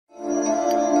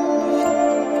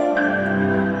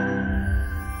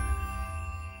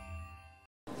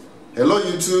Hello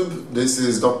YouTube, this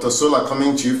is Dr. Sola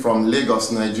coming to you from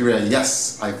Lagos, Nigeria.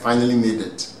 Yes, I finally made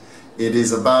it. It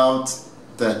is about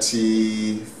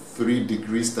 33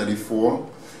 degrees 34.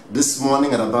 This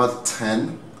morning at about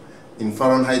 10 in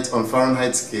Fahrenheit, on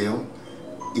Fahrenheit scale,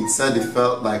 it said it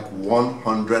felt like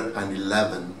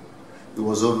 111. It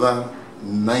was over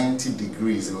 90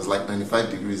 degrees. It was like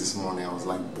 95 degrees this morning. I was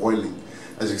like boiling.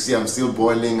 As you can see, I'm still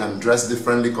boiling. I'm dressed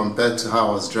differently compared to how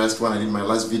I was dressed when I did my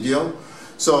last video.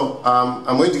 So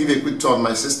I'm going to give you a quick tour of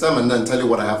my system and then tell you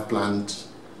what I have planned,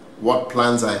 what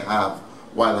plans I have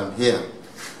while I'm here.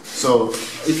 So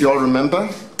if you all remember,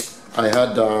 I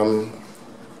had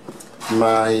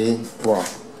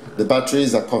the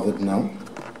batteries are covered now.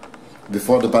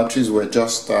 Before, the batteries were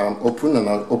just open, and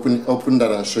I'll open that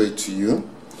and show it to you.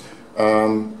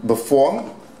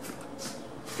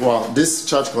 This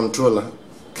charge controller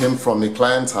came from a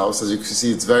client's house. As you can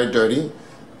see, it's very dirty.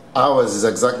 Ours is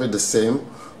exactly the same.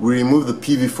 We remove the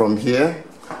PV from here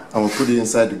and we put it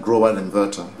inside the Growatt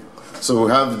inverter. So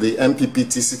we have the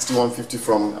MPPT 6150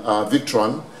 from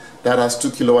Victron that has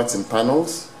 2 kilowatts in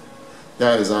panels.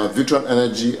 There is our Victron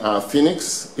Energy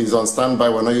Phoenix. Is on standby.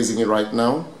 We're not using it right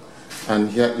now. And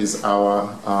here is our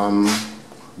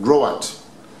Growatt.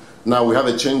 Now we have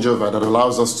a changeover that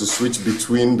allows us to switch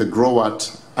between the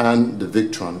Growatt and the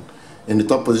Victron. In the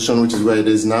top position, which is where it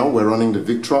is now, we're running the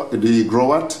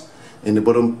Growatt. In the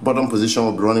bottom position,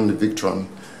 we'll be running the Victron.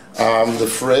 The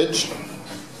fridge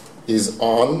is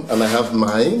on, and I have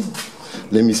my,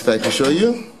 let me see if I can show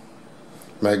you,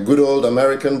 my good old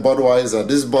American Budweiser.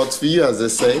 This bot's for you, as they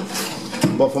say.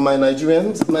 But for my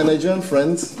Nigerian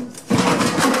friends,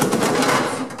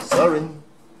 sorry,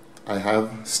 I have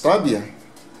Star beer.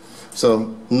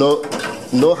 So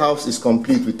no house is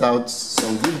complete without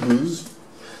some good booze.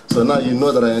 So now you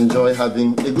know that I enjoy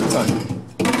having a good time.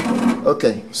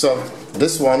 Okay, so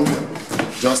this one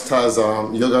just has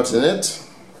yogurt in it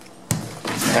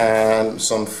and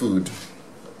some food.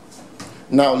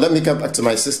 Now let me get back to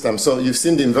my system. So you've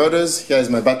seen the inverters. Here is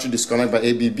my battery disconnect by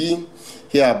ABB.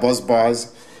 Here are bus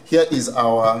bars. Here is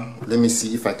our, let me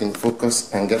see if I can focus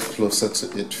and get closer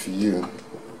to it for you.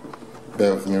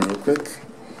 Bear with me real quick.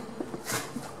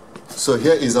 So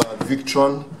here is our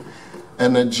Victron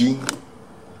Energy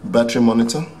battery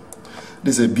monitor.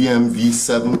 This is a BMV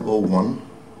 701.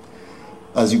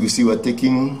 As you can see, we're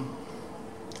taking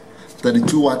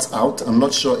 32 watts out. I'm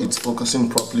not sure it's focusing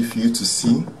properly for you to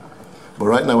see, but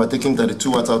right now we're taking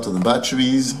 32 watts out of the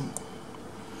batteries.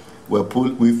 We've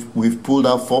pulled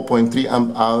out 4.3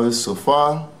 amp hours so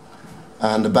far,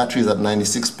 and the battery is at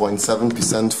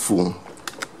 96.7% full.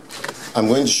 I'm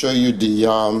going to show you the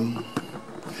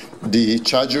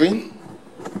chargery.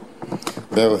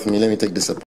 Bear with me, let me take this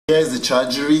up. Here's the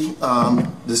chargery,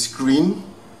 the screen,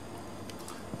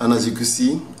 and as you can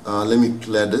see, let me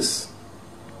clear this.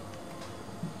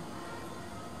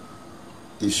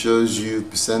 It shows you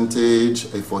percentage,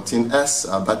 a 14S,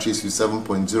 our battery is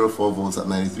 7.04 volts at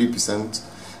 93%,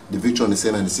 the Victron is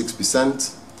saying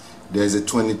 96%. There is a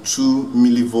 22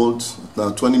 millivolt,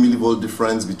 20 millivolt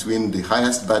difference between the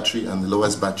highest battery and the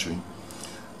lowest battery.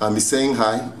 It's saying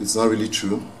high, it's not really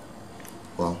true.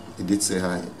 Well, it did say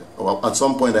high. Well, at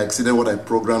some point I exceeded what I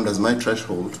programmed as my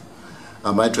threshold.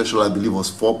 My threshold, I believe, was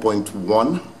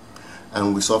 4.1,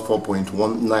 and we saw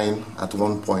 4.19 at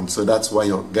one point. So that's why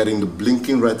you're getting the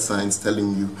blinking red signs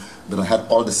telling you that I had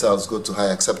all the cells go to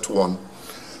high except one.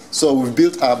 So we've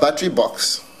built our battery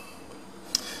box.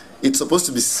 It's supposed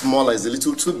to be smaller, it's a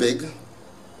little too big.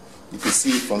 You can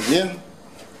see it from here.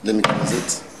 Let me close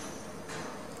it.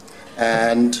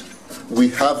 And we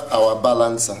have our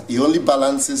balancer. It only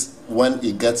balances when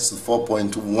it gets to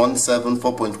 4.17,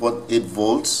 4.18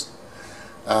 volts,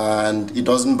 and it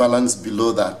doesn't balance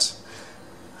below that.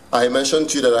 I mentioned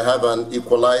to you that I have an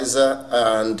equalizer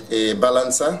and a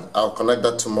balancer. I'll connect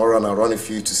that tomorrow and I'll run it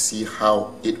for you to see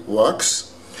how it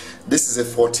works. This is a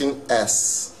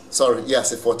 14S. Sorry,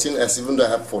 yes, a 14S, even though I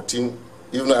have 14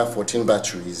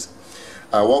 batteries.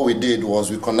 What we did was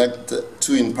we connected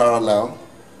 2 in parallel,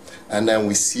 and then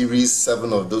we series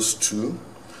 7 of those 2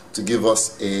 to give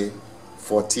us a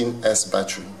 14S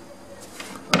battery.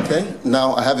 Okay,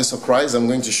 now I have a surprise I'm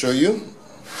going to show you.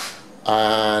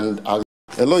 And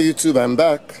hello YouTube, I'm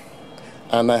back.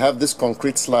 And I have this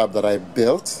concrete slab that I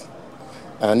built.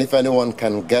 And if anyone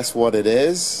can guess what it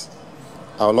is,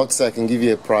 I would love to say I can give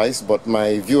you a price, but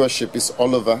my viewership is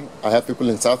all over. I have people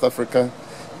in South Africa,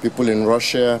 people in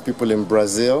Russia, people in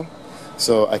Brazil.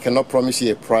 So I cannot promise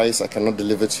you a price, I cannot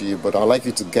deliver to you, but I'd like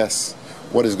you to guess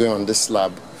what is going on this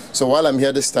slab. So while I'm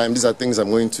here this time, these are things I'm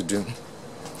going to do.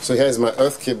 So here's my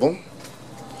earth cable,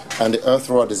 and the earth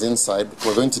rod is inside.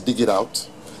 We're going to dig it out,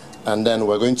 and then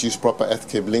we're going to use proper earth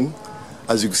cabling.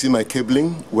 As you can see my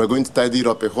cabling, we're going to tidy it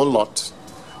up a whole lot.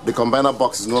 The combiner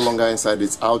box is no longer inside,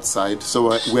 it's outside.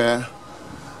 So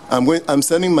I'm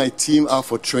sending my team out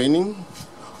for training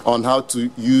on how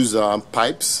to use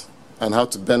pipes and how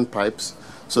to bend pipes.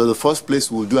 So the first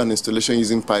place we'll do an installation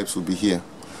using pipes will be here.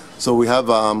 So we have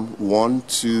 1,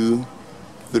 2,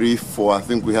 3, 4. I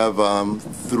think we have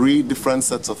 3 different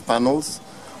sets of panels,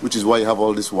 which is why you have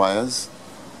all these wires.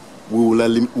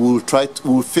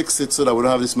 We'll fix it so that we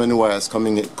don't have this many wires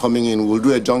coming in. We'll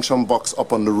do a junction box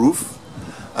up on the roof,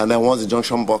 and then once the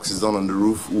junction box is done on the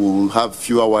roof, we'll have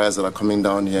fewer wires that are coming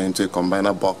down here into a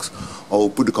combiner box, or we'll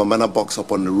put the combiner box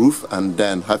up on the roof and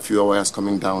then have fewer wires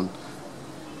coming down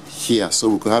here, so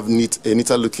we could have a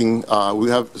neater looking. We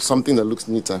have something that looks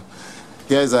neater.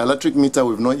 Here is our electric meter.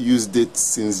 We've not used it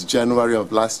since January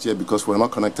of last year because we're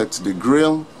not connected to the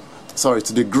grid.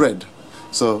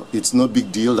 So it's no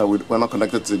big deal that we're not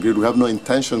connected to the grid. We have no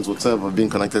intentions whatsoever of being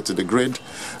connected to the grid,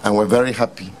 and we're very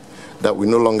happy that we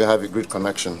no longer have a grid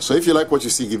connection. So if you like what you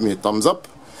see, give me a thumbs up.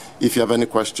 If you have any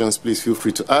questions, please feel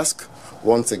free to ask.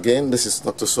 Once again, this is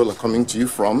Dr. Sola coming to you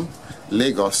from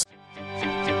Lagos.